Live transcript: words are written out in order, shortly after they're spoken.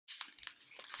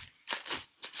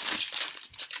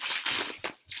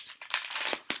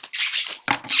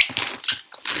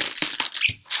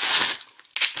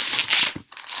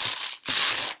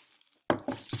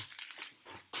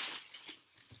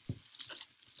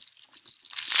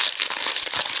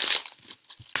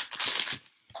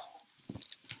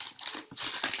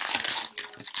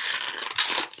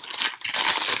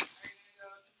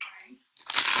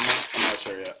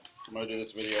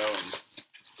this video and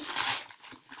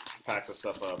pack the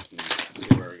stuff up and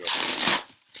see where we go from there.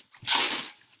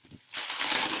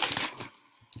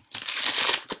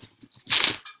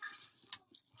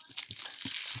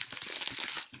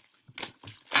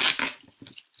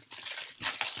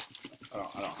 I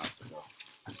don't have to go.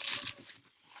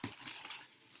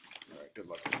 Alright, good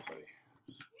luck everybody.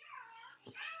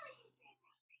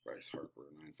 Bryce Harper,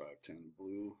 9510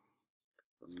 blue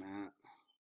for Matt.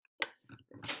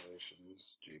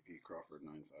 Congratulations. JP Crawford,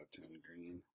 9510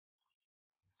 green.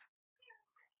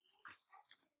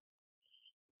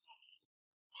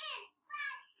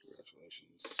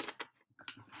 Congratulations.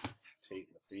 Tate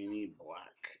Matheny,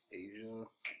 black Asia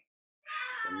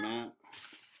for Matt.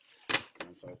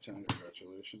 9510,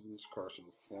 congratulations. Carson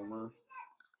Fulmer,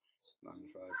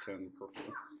 9510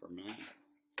 purple for Matt.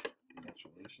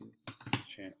 Congratulations.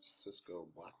 Chance Cisco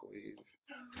Black Wave,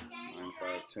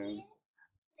 9510.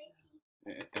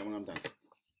 And when I'm done,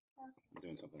 I'm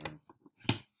doing something right.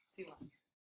 See what?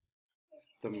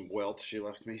 The welt she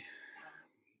left me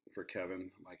for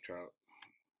Kevin, Mike Trout.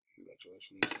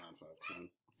 Congratulations,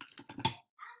 9510.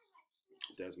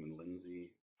 Desmond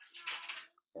Lindsay,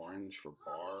 orange for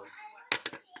Barr.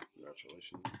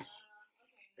 Congratulations.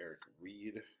 Eric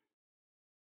Reed,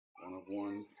 1 of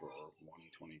 1 for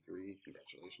 2023.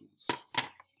 Congratulations.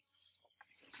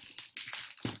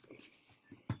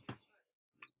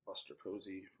 Buster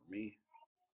Posey for me.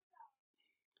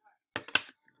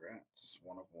 Congrats.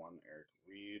 1 of 1, Eric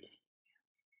Reed.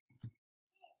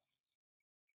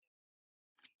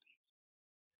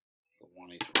 For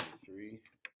 2023.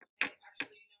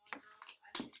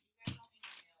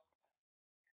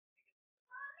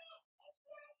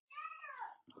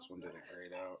 This one didn't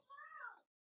grade out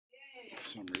for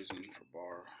some reason for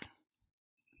Barr.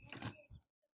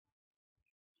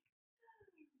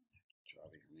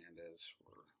 Javi Hernandez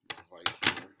for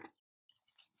Viper.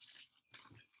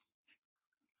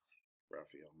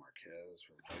 Rafael Marquez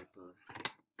for Viper.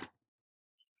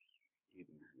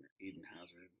 Eden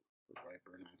Hazard for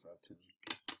Viper, 9510.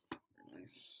 Very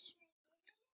nice.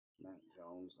 Matt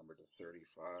Jones, number to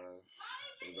 35.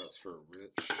 That's for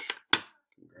Rich.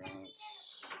 Congrats.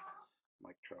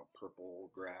 Mike Trout,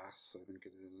 purple grass, I think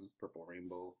it is. Purple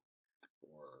rainbow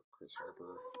for Chris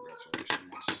Harper.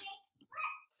 Congratulations.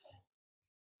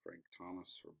 Frank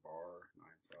Thomas for Barr,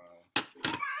 95.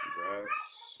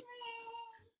 Congrats.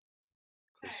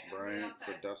 Chris Bryant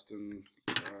for Dustin.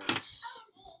 Congrats.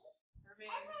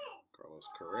 Carlos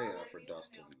Correa for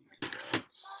Dustin.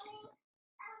 Congrats.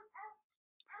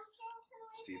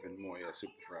 Stephen Moya,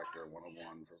 Superfractor,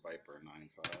 101 for Viper,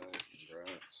 95.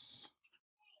 Congrats.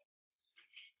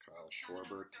 Kyle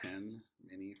Schwarber, 10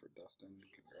 mini for Dustin.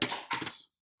 Congrats.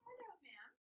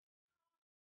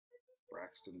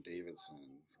 Braxton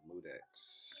Davidson for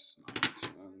Moodex,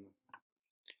 910.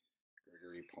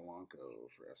 Gregory Polanco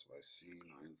for SYC,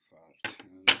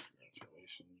 9510.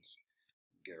 Congratulations.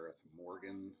 Gareth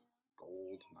Morgan,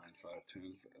 gold,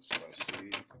 9510 for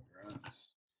SYC. Congrats.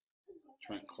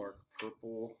 Trent Clark,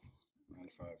 purple,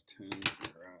 9510.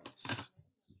 Congrats.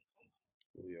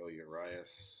 Julio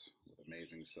Urias with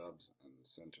amazing subs and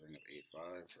centering of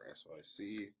 8.5 for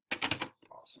SYC.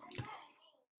 Awesome.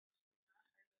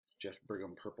 Jeff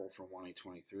Brigham, purple for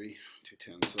 2023,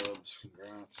 210 subs.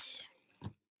 Congrats.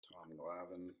 Tom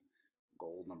Glavine,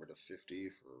 gold, number to 50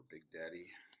 for Big Daddy.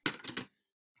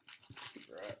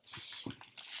 Congrats.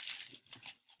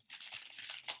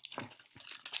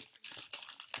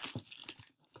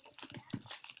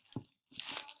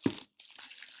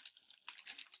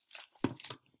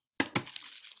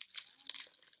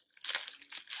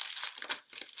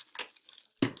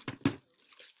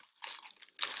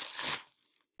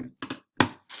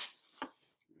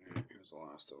 Here's the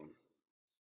last of them.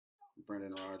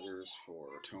 Brendan Rodgers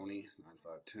for Tony,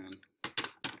 9510.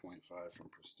 0.5 from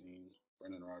Pristine.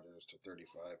 Brendan Rodgers to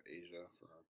 35, Asia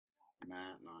for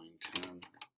Matt, 910.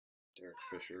 Derek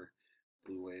Fisher,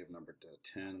 Blue Wave, number to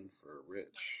 10 for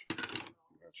Rich.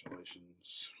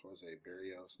 Congratulations. Jose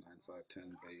Berrios,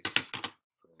 9510 base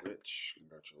for Rich.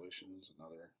 Congratulations.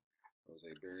 Another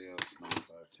Jose Berrios,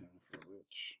 9510 for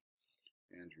Rich.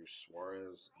 Andrew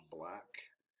Suarez, black,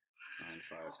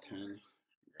 9510.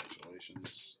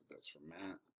 Congratulations. That's for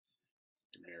Matt.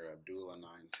 Amir Abdullah,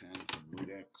 910 for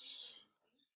Moodex.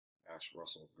 Ash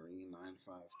Russell Green,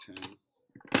 9510.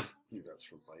 That's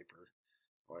for Viper.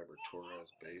 Viper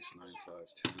Torres base,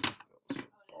 9510. That was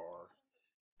for Barr.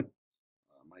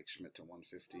 Mike Schmidt to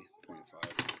 150.5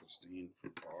 for Pristine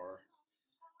for Barr.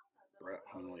 Brett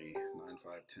Hundley,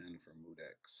 9510 for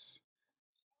Moodex.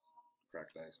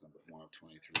 Cracked Ice, number 1 of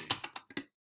 23.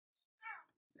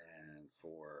 And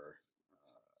for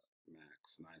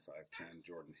Max 9510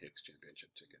 Jordan Hicks championship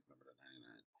ticket number to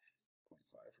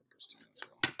 99.5 from Pristine as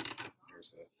well.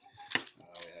 Here's the we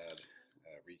had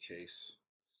recase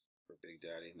for Big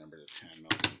Daddy number to 10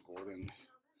 Melvin Gordon,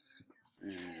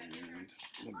 and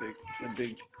the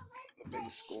big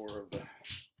score of the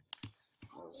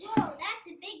was whoa, that's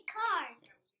a big card.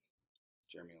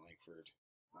 Jeremy Langford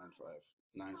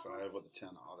 95 with a 10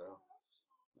 auto.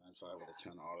 95 with a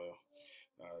 10 auto.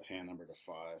 Hand number to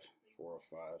 5,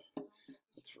 405.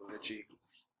 That's for Richie.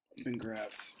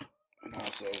 Congrats. And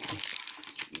also,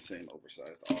 the same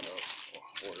oversized auto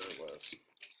order was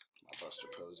my Buster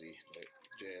Posey,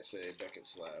 JSA Beckett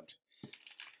slabbed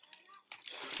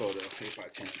photo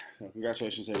 8x10. So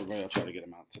congratulations, everybody. I'll try to get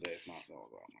them out today. If not, they'll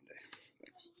go out Monday.